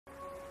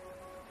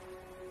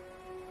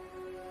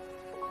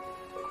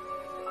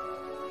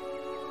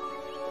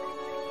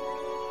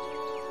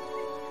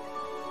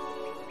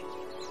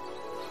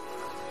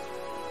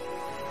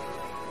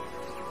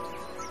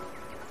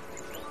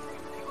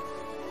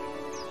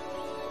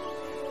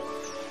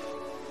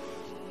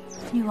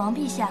女王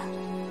陛下，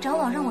长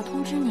老让我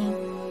通知您，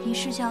仪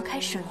式就要开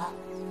始了。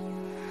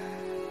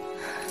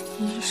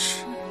仪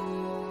式？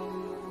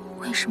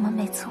为什么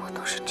每次我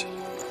都是这样？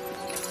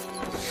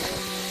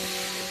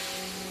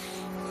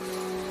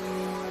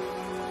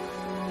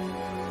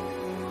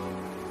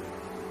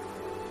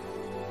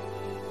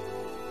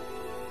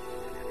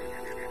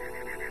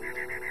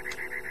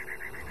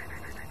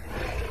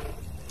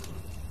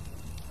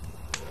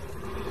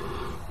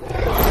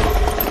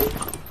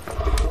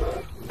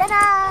当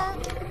当，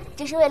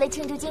这是为了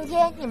庆祝今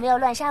天你没有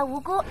乱杀无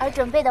辜而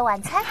准备的晚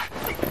餐。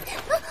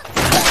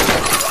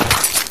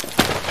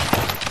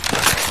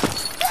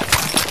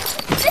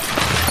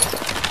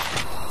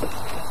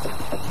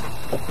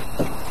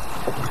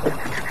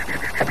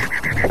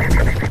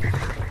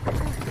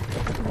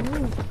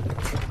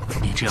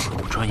你这样很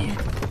不专业，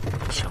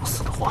想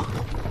死的话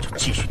就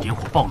继续点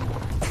火暴露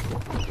我。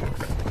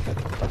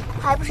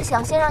还不是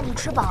想先让你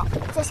吃饱，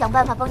再想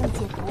办法帮你解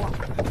毒。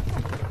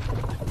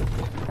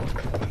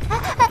哎，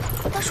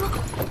大叔，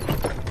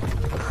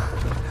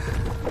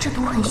这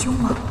毒很凶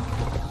猛，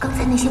刚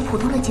才那些普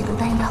通的解毒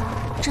弹药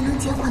只能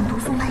减缓毒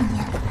素蔓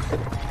延，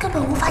根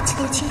本无法起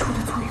到清除的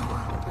作用啊！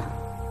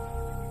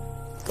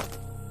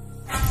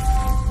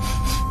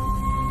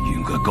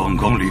应该刚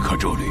刚离开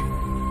这里，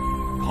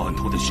叛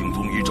徒的行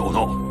踪已找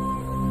到，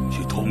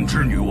去通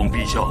知女王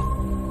陛下。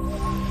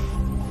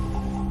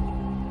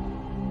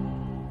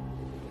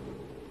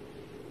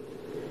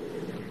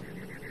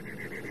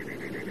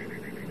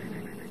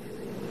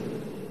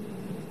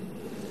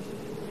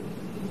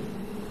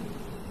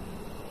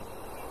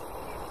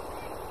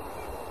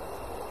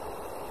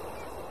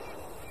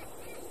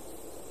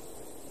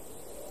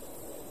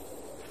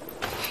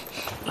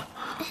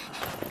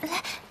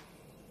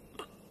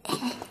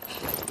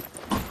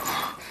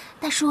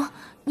大叔，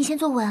你先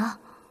坐稳啊！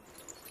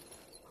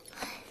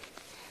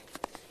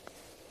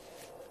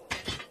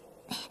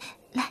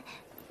来，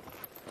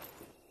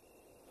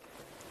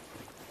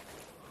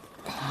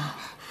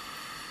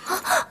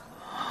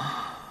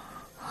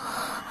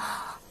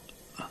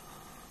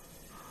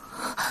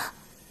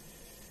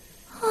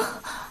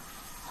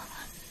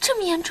这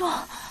么严重，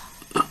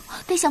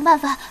得想办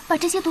法把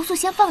这些毒素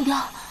先放掉。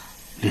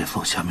裂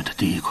缝下面的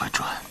第一块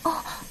砖，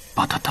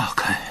把它打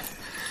开。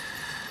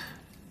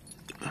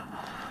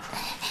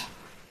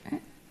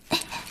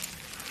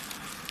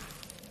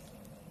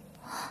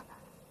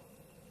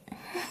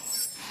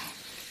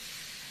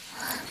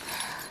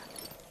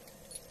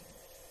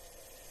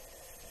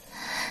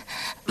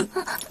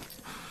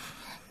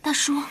大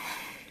叔，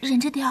忍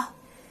着点儿。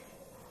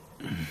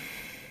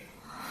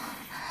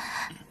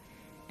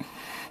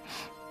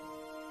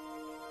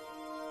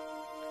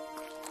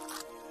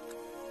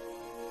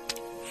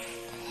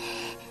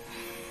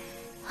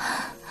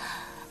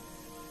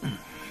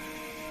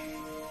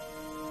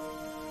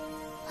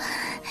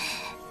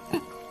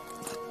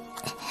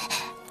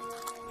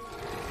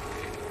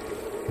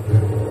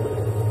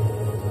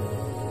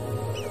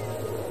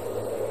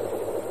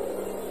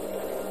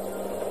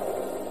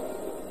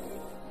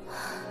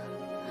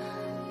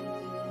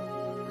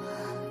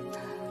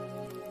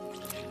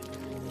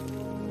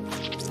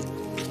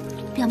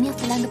表面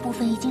腐烂的部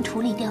分已经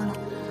处理掉了，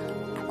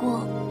不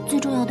过最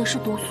重要的是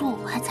毒素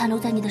还残留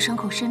在你的伤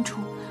口深处，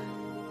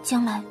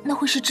将来那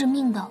会是致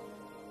命的。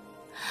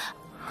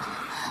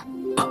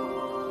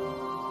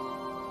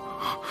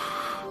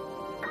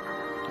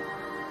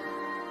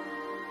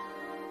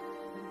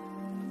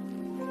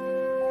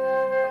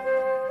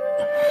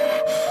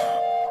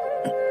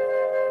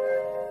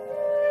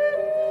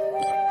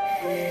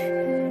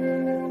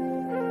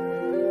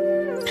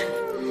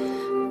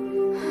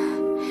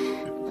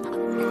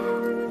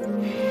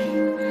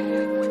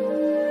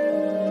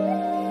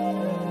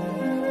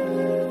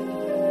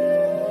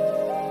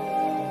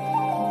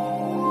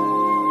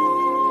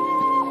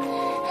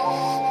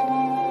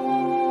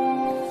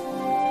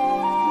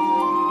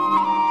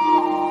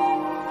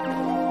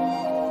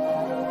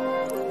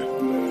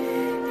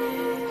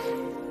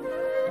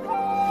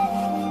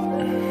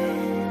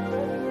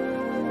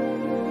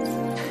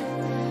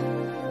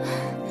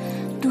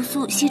毒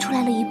素吸出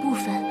来了一部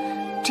分，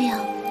这样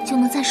就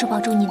能暂时保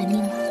住你的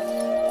命了。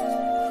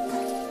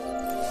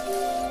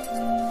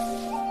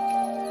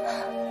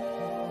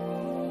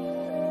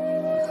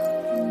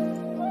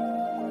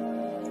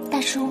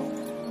大叔，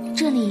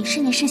这里是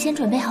你事先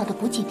准备好的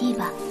补给地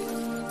吧？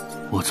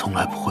我从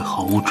来不会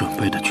毫无准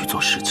备的去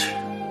做事情。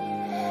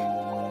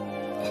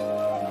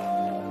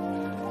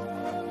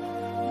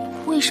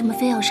为什么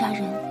非要杀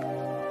人？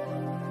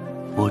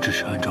我只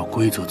是按照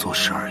规则做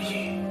事而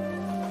已。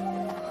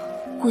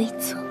规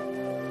则？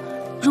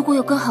如果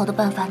有更好的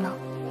办法呢？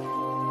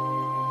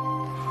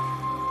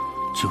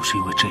就是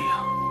因为这样，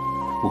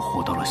我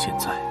活到了现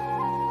在，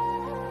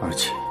而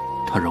且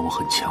它让我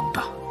很强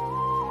大。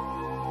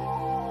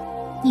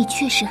你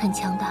确实很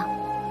强大，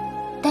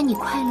但你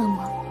快乐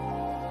吗？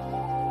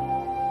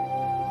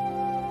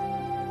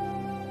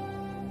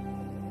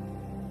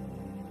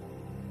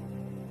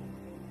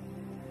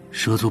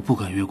蛇族不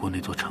敢越过那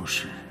座城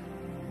市。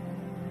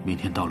明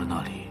天到了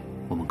那里，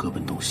我们各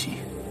奔东西。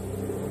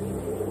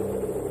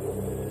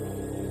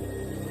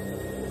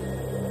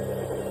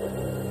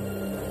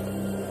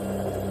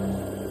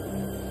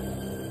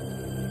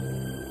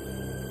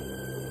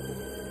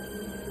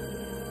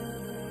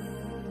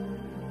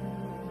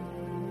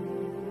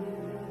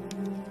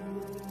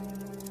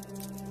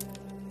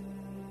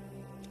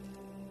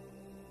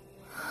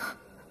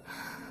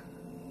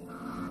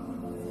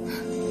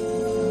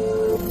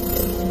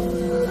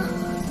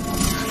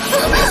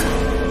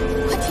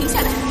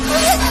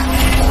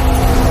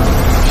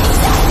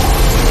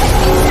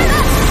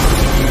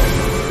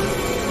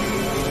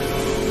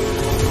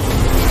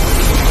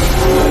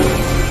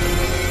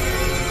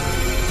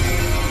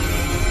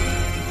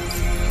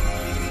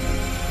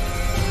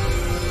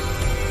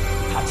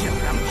竟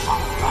然跑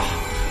了！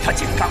他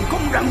竟敢公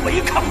然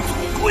违抗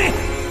祖规！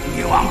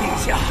女王陛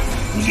下，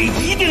你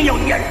一定要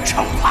严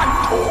惩叛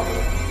徒！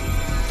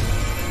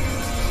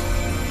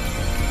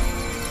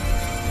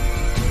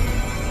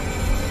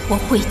我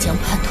会将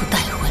叛徒带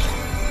回来。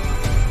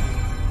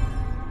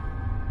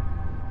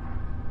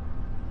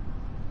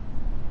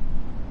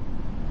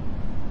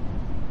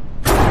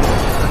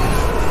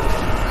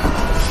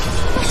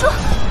大叔！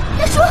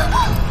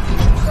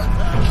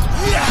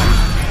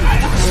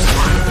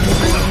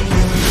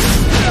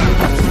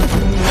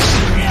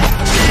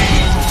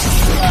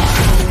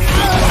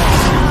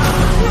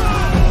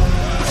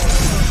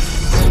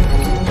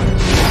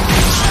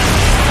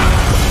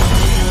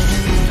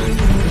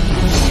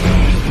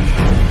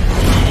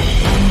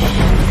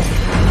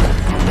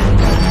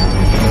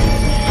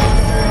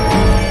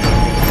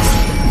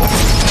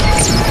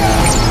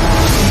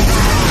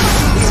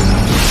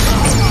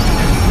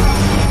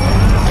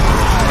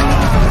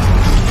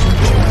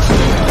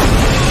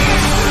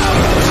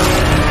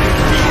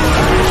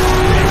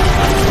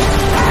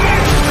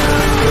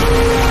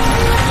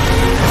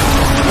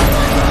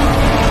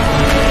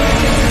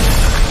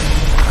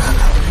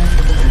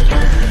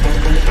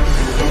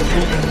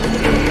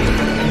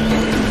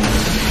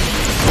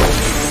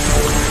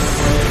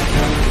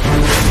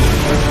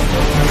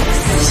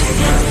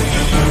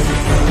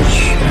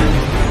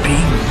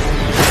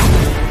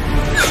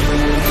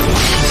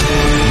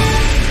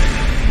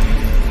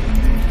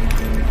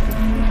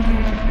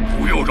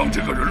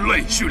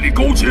血里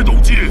勾结斗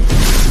技。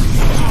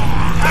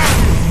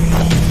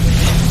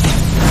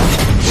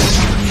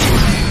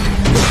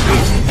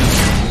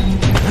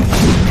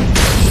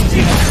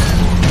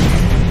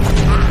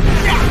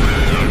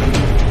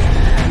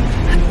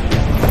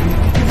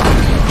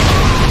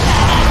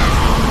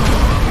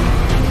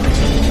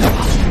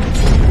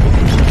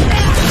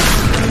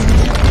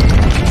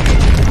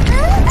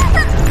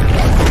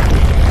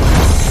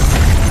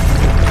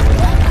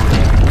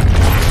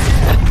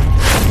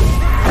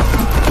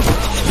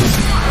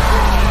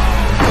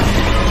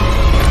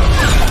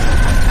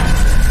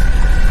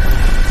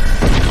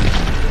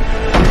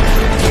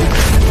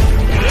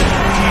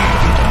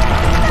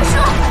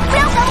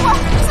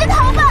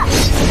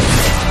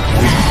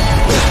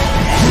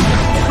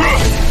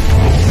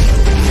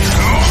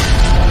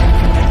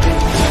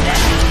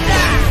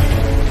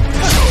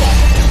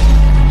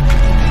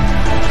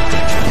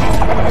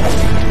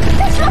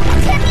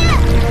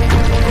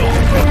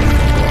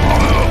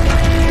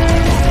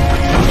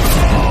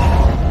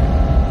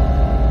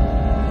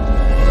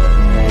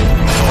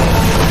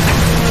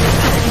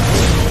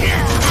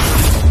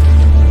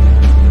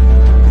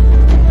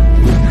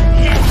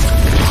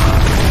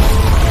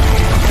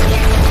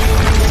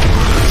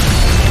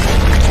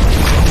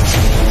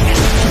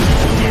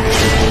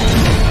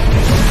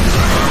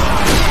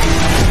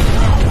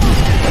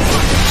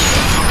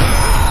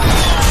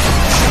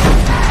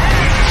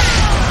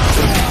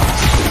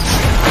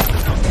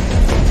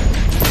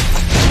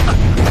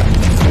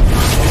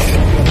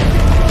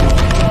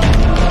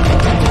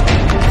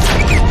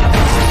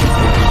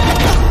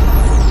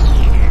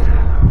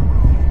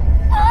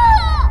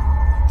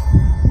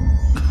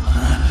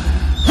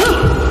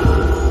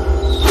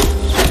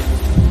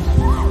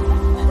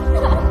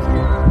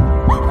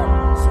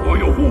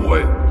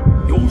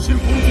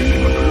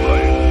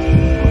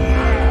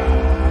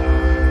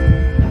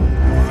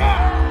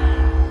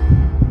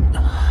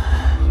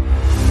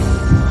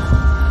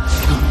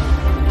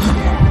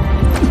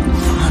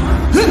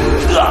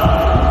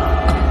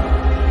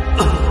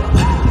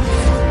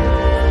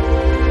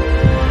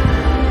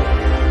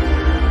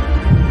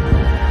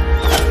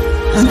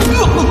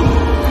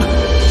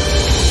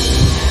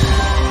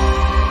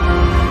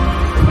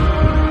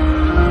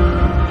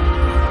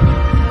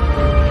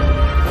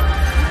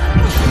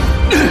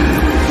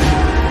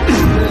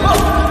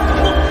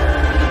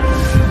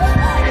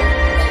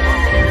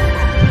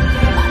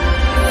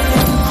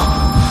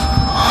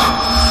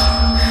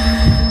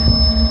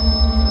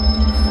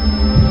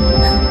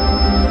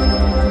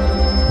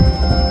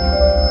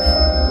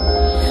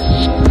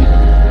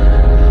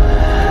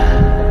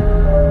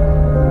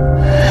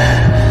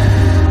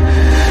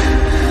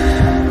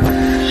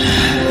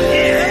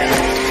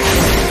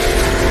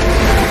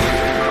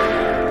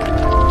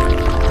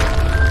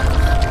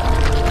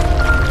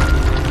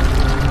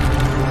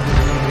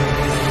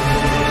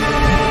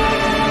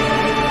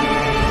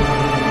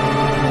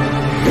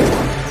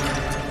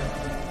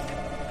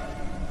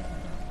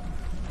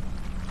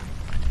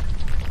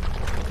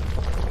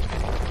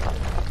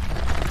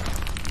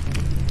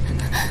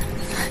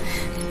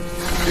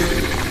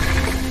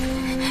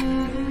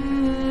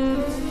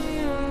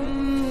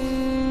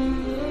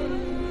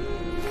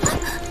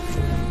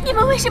你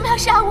们为什么要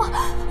杀我？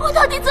我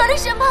到底做了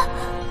什么？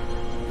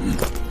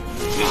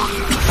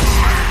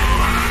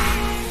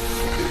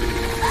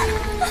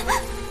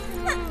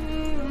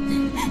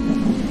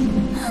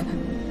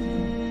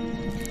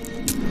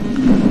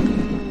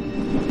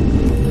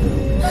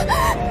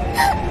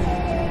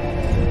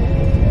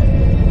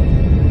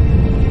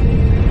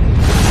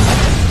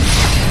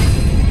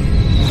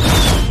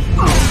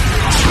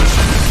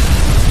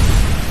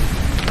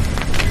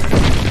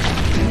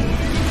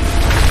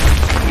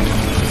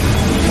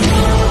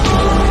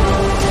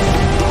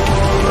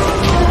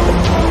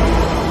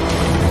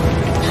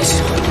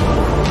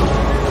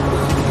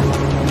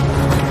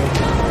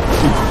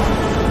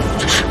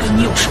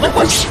么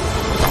关系？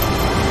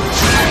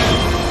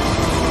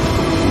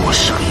我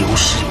是个有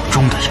始有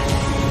终的人，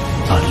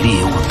把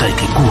猎物带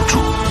给雇主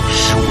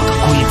是我的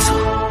规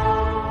则。